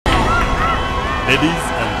Ladies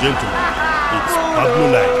and gentlemen, it's Pablo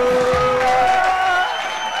Live.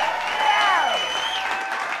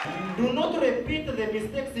 Do not repeat the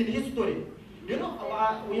mistakes in history. You know,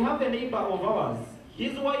 we have a neighbor of ours.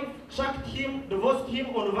 His wife chucked him, divorced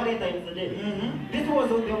him on Valentine's Day. This was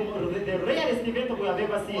the rarest event we have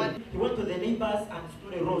ever seen. He went to the neighbors and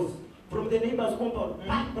stole a rose. From the neighbor's compound,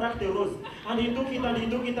 cracked the rose. And he took it and he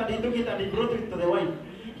took it and he took it and he brought it to the wife.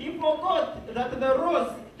 He forgot that the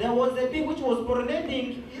rose, there was a bee which was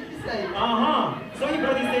pollinating inside. So he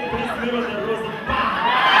brought it and please remember the rose.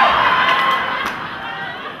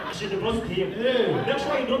 She divorced him. Make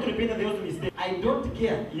sure you don't repeat those mistakes. I don't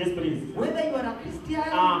care. Yes, please. Whether you are a Christian,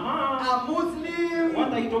 a Muslim,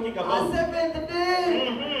 what are you talking about? a Seventh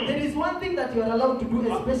Day, there is one thing that you are allowed to do,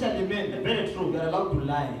 especially men. Very true. You are allowed to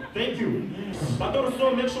lie. Thank you. But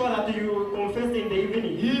also make sure that you confess in the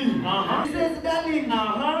evening. He says, darling,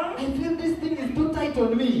 I feel this thing is too tight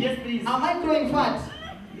on me. Yes, please. Am I growing fat?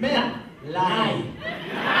 Men, lie.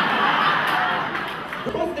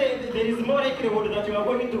 Because there is more likelihood that you are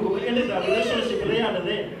going to end the relationship there and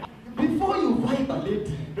there. Before you vibe a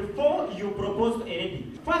lady, before you propose to a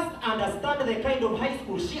lady, first understand the kind of high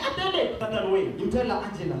school she attended. Certain way. You tell her,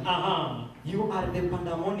 Angela, you are the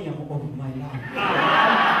pandemonium of my life.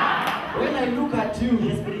 When I look at you,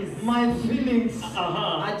 yes, please. My feelings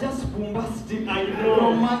are just bombastic, I know.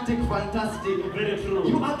 romantic, fantastic. Very true.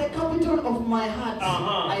 You are the capital of my heart.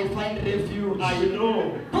 I find refuge. I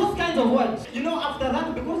know. Those kinds of words. You know, after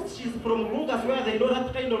that, because she's from Lungas where they know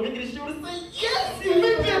that kind of English, she will say yes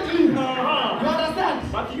immediately. You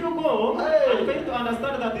understand? But you go and fail to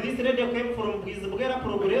understand that this radio came from his Bugera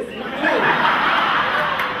Progressive.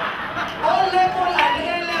 All level and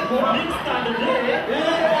A level. Mixed and there.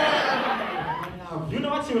 You know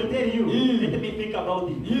what she will tell you? Let me think about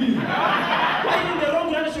it. While in the long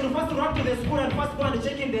run, she will first run to the school and first go and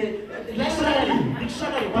check in the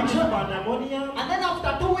dictionary. What is pandemonium? And then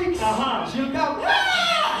after 2 weeks, she'll come.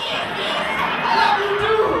 I love you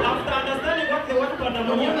too. After understanding what the word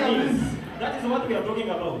pandemonium is, that is what we are talking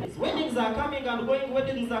about. Weddings are coming and going,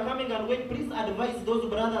 weddings are coming and going. Please advise those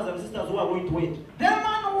brothers and sisters who are going to wed. The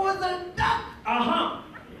man was a dark.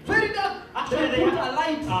 Very dark. Actually, they put a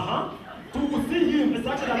light. To see him. It's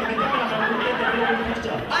actually like the camera can get a very good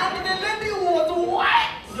picture. And the lady was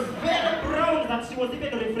white. Very brown that she was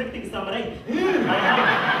even reflecting some light. It was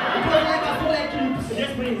like a solar eclipse.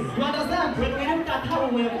 Yes, please. You understand? When we looked at her,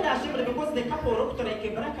 we were very ashamed because the couple looked like a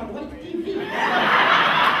black and white TV.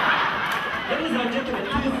 Ladies and gentlemen,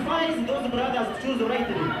 advise those brothers to choose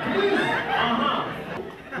rightly. Please.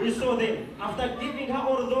 We saw them. After giving her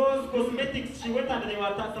all those cosmetics, she went and they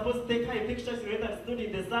were supposed to take her a picture. She went and stood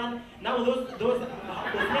in the sun. Now those cosmetics,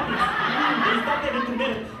 they started to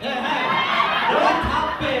melt. What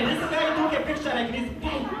happened? This guy took a picture like this.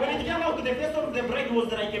 When it came out, the face of the bride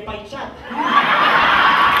was like a pie chart. 60%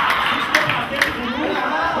 blue,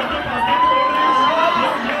 20%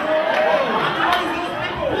 orange, yellow. Advise those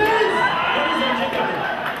people. Ladies and gentlemen,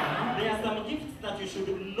 there are some gifts that you should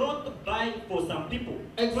not buy for some people.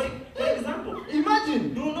 For example,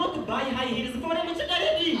 imagine, do not buy high heels for a mature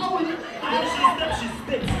lady. When she steps, she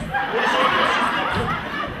steps. When she steps, she steps.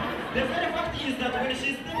 The very fact is that when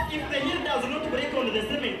she steps, if the heel does not break on the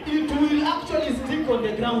cement, it will actually stick on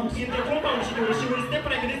the ground. In the compound, she will step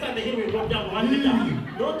like this and the heel will drop down 1 meter.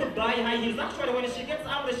 Don't buy high heels. Actually, when she gets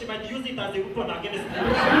angry, she might use it as a weapon against you.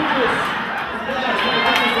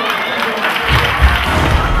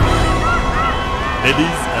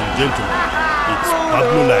 Ladies and gentlemen, it's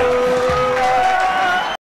Pablo Live.